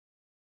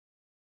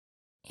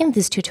In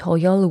this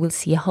tutorial, we'll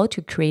see how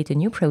to create a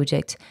new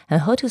project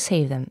and how to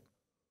save them.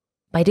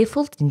 By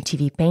default, in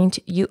TVPaint,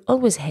 you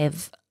always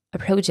have a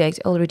project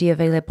already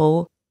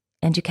available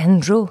and you can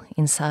draw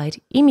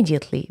inside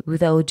immediately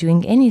without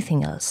doing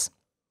anything else.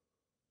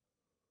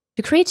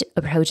 To create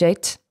a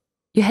project,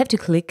 you have to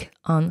click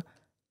on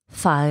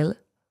File,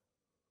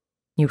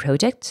 New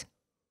Project.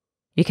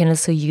 You can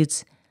also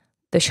use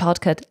the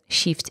shortcut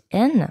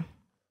Shift-N,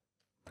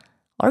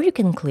 or you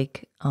can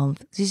click on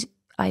this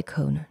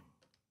icon.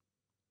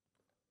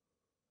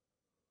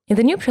 In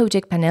the New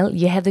Project panel,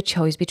 you have the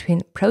choice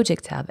between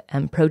Project tab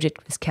and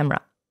Project with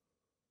Camera.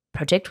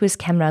 Project with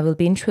Camera will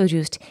be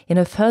introduced in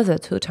a further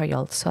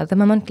tutorial, so at the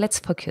moment let's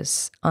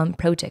focus on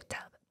Project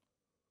tab.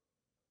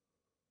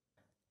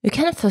 You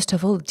can first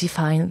of all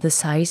define the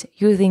size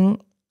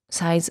using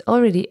size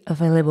already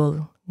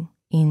available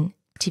in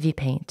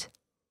TVPaint.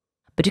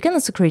 But you can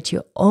also create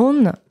your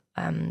own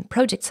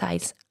project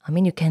size. I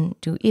mean, you can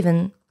do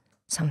even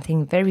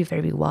something very,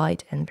 very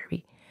wide and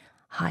very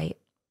high.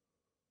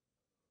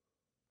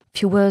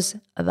 Few words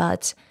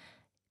about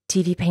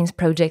TVPaint's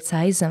project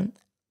size.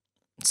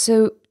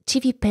 So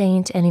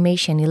TVPaint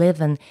Animation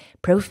 11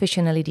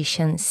 Professional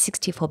Edition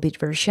 64-bit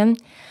version.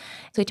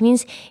 So it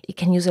means it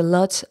can use a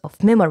lot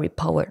of memory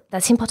power.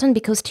 That's important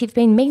because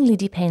TVPaint mainly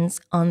depends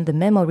on the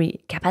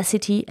memory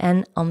capacity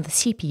and on the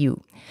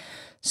CPU.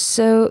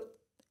 So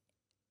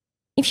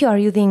if you are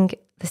using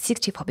the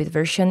 64-bit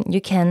version,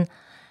 you can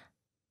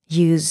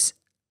use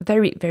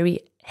very,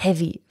 very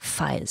heavy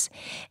files.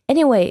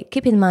 Anyway,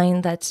 keep in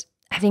mind that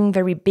having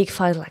very big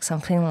files, like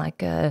something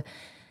like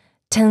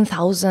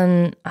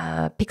 10,000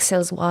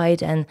 pixels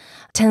wide and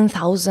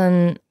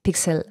 10,000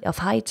 pixels of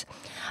height,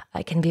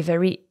 can be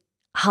very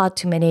hard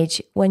to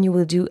manage when you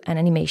will do an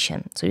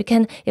animation. So you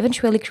can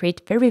eventually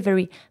create very,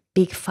 very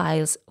big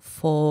files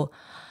for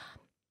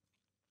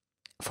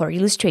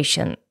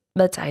illustration,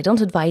 but I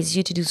don't advise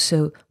you to do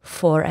so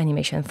for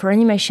animation. For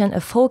animation, a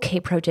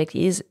 4K project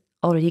is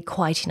already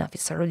quite enough.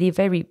 It's already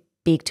very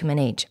big to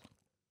manage.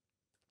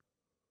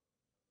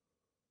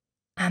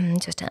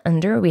 Just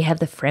under, we have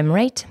the frame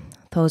rate.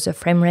 So the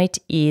frame rate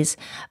is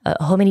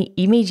how many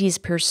images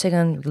per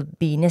second will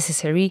be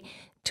necessary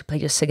to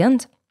play a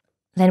second.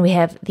 Then we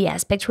have the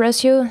aspect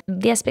ratio.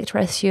 The aspect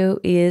ratio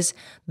is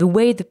the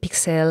way the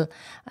pixel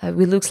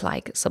will look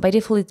like. So by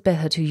default, it's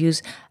better to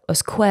use a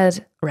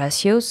squared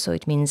ratio. So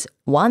it means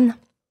 1.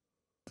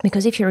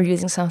 Because if you're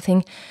using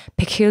something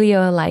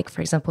peculiar, like,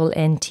 for example,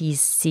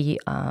 NTC,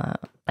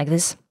 like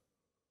this,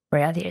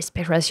 where the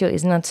aspect ratio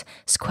is not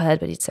squared,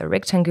 but it's a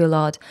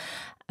rectangular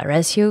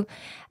ratio,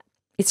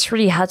 it's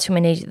really hard to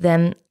manage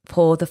them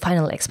for the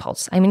final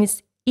exports. I mean,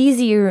 it's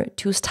easier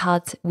to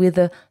start with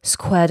a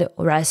squared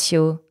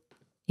ratio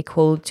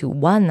equal to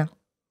 1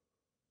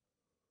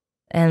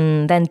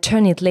 and then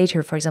turn it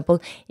later. For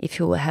example, if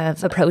you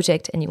have a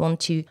project and you want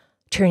to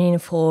turn in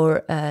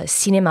for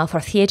cinema, for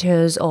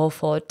theaters, or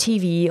for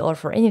TV, or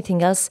for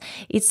anything else,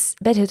 it's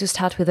better to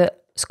start with a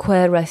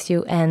square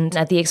ratio and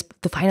at the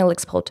final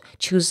export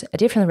choose a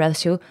different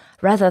ratio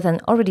rather than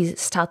already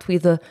start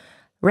with a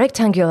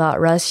rectangular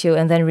ratio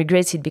and then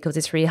regret it because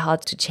it's really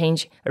hard to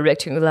change a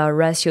rectangular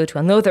ratio to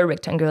another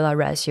rectangular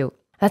ratio.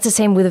 That's the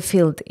same with a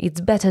field. It's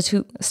better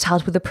to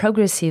start with a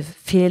progressive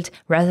field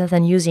rather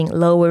than using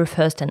lower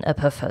first and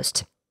upper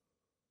first.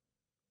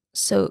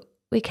 So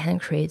we can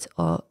create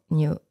our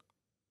new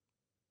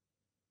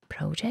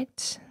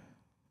project.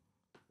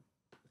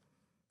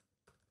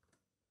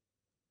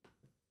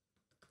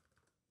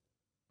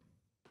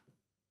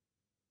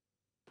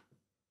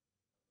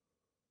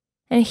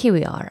 And here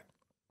we are.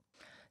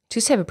 To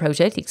save a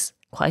project, it's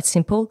quite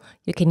simple.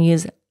 You can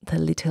use the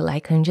little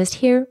icon just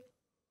here,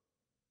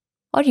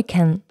 or you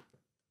can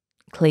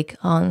click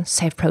on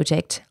Save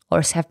Project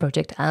or Save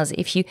Project As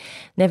if you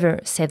never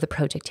saved the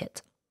project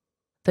yet.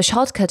 The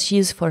shortcut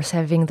used for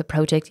saving the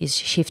project is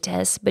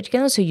Shift-S, but you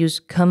can also use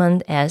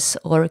Command-S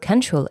or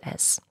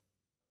Control-S.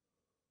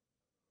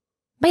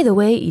 By the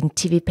way, in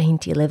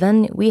TVPaint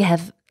 11, we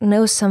have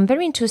now some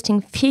very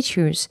interesting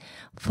features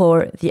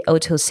for the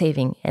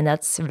auto-saving, and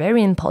that's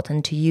very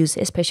important to use,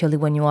 especially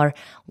when you are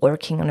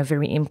working on a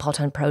very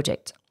important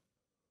project.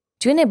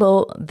 To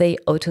enable the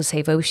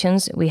auto-save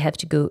options, we have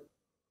to go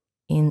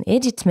in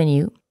Edit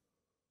menu,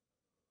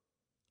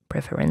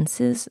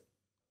 Preferences,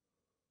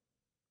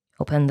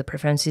 open the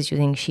preferences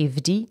using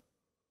Shift-D,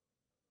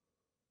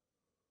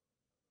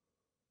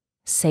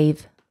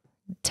 Save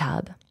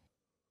tab.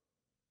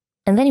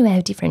 And then you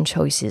have different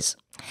choices.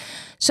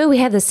 So we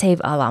have the save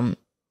alarm.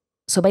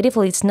 So by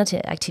default, it's not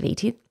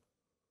activated.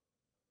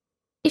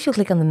 If you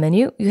click on the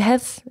menu, you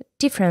have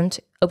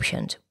different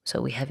options.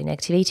 So we have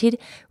inactivated,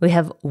 we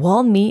have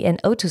Warn Me and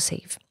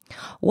Autosave.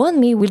 Warn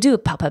Me will do a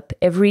pop-up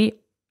every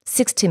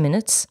 60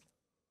 minutes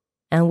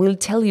and will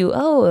tell you,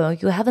 oh,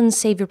 you haven't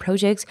saved your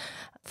project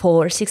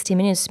for 60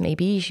 minutes,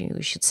 maybe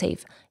you should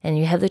save. And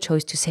you have the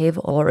choice to save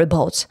or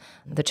abort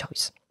the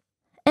choice.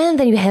 And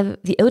then you have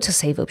the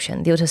autosave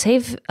option. The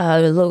autosave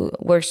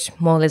works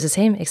more or less the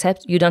same,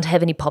 except you don't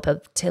have any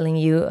pop-up telling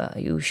you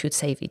you should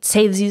save. It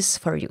saves this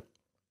for you.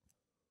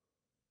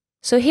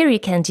 So here you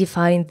can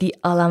define the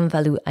alarm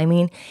value. I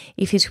mean,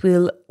 if it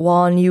will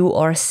warn you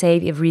or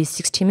save every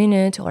 60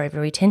 minutes or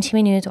every 20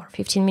 minutes or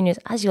 15 minutes,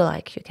 as you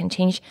like. You can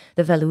change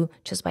the value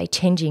just by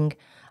changing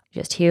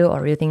just here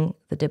or using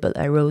the double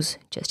arrows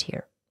just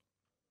here.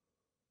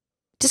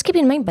 Just keep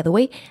in mind, by the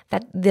way,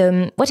 that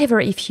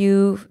whatever if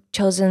you've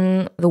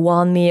chosen the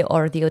warn me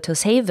or the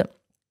autosave,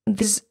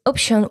 this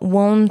option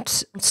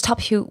won't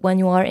stop you when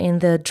you are in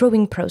the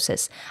drawing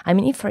process. I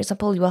mean, if, for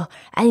example, you are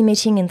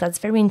animating and that's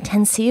very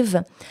intensive,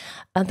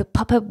 the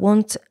pop-up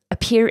won't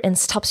appear and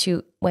stops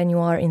you when you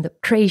are in the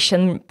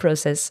creation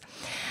process.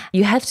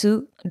 You have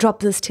to drop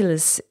the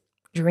stylus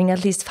during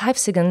at least 5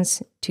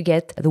 seconds to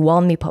get the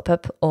warn me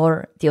pop-up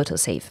or the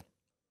autosave.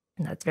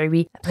 And that's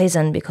very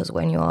pleasant because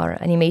when you are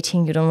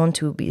animating, you don't want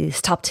to be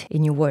stopped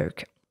in your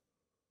work.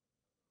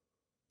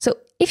 So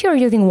if you're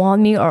using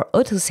warn me or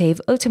autosave,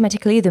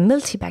 automatically the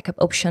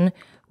multi-backup option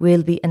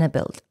will be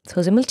enabled.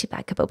 So the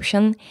multi-backup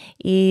option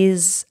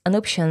is an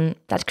option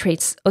that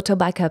creates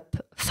auto-backup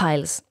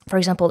files. For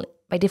example,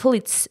 by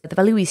default, the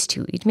value is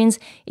 2. It means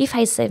if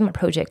I save my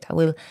project, I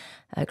will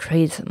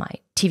create my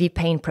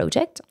TVPaint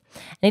project,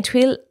 and it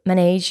will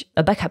manage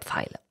a backup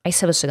file. I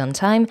save a second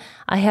time,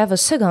 I have a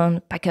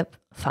second backup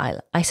file.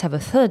 I save a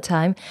third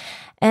time,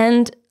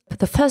 and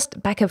the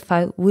first backup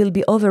file will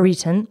be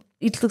overwritten.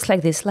 It looks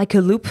like this, like a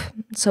loop.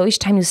 So each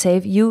time you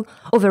save, you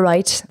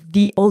overwrite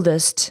the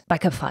oldest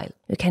backup file.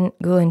 You can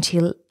go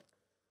until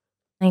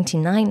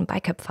 99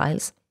 backup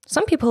files.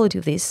 Some people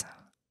do this.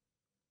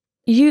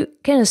 You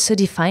can also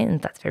define,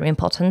 and that's very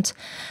important,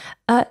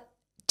 a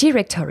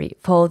directory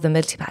for the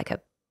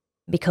multi-backup,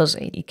 because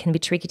it can be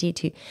tricky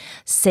to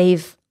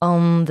save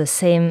on the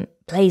same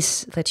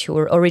place that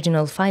your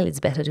original file.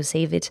 It's better to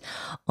save it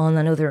on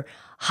another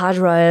hard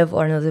drive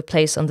or another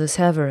place on the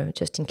server,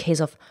 just in case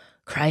of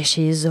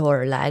crashes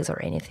or lags or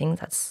anything.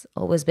 That's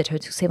always better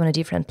to save on a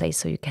different place,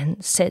 so you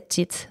can set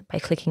it by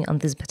clicking on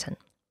this button.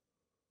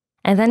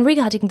 And then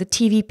regarding the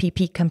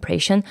TVPP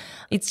compression,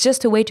 it's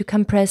just a way to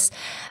compress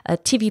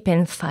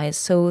TVPaint files,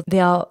 so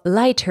they are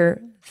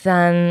lighter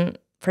than,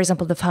 for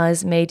example, the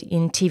files made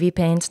in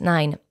TVPaint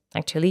 9.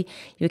 Actually,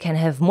 you can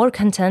have more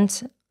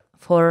content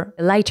for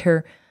a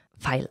lighter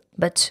file,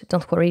 but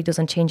don't worry, it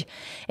doesn't change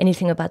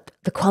anything about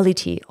the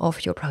quality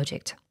of your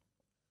project.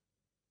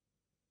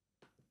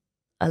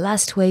 A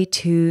last way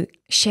to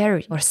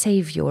share or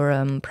save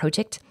your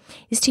project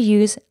is to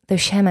use the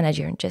Share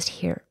Manager just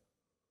here.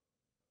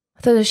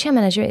 So the Share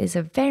Manager is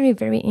a very,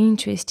 very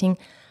interesting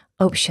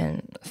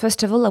option.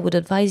 First of all, I would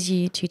advise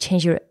you to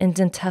change your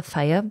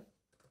identifier.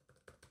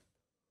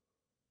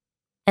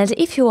 And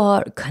if you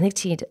are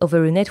connected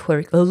over a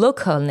network, a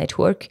local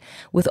network,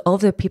 with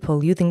other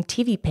people using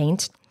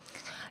TVPaint,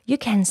 you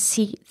can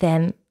see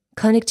them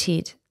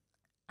connected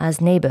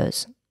as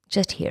neighbors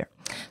just here.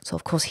 So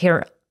of course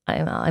here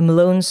I'm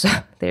alone, so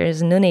there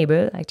is no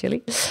neighbor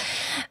actually.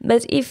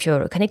 But if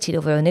you're connected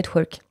over a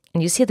network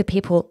and you see the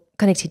people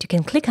connected, you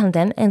can click on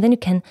them and then you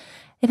can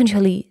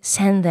eventually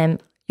send them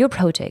your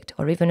project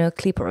or even a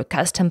clip or a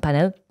custom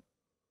panel.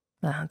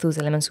 Those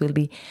elements will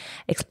be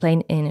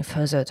explained in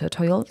further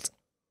tutorials.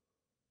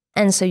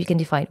 And so you can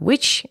define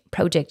which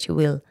project you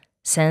will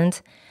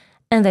send,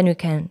 and then you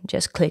can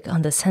just click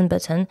on the send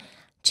button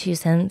to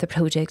send the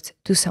project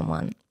to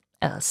someone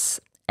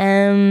else.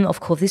 And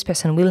of course, this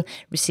person will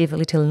receive a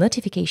little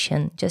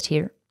notification just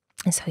here,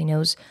 and so he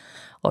knows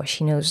or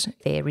she knows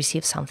they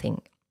received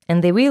something.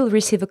 And they will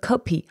receive a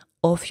copy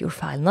of your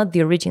file, not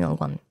the original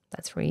one.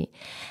 That's really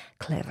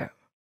clever.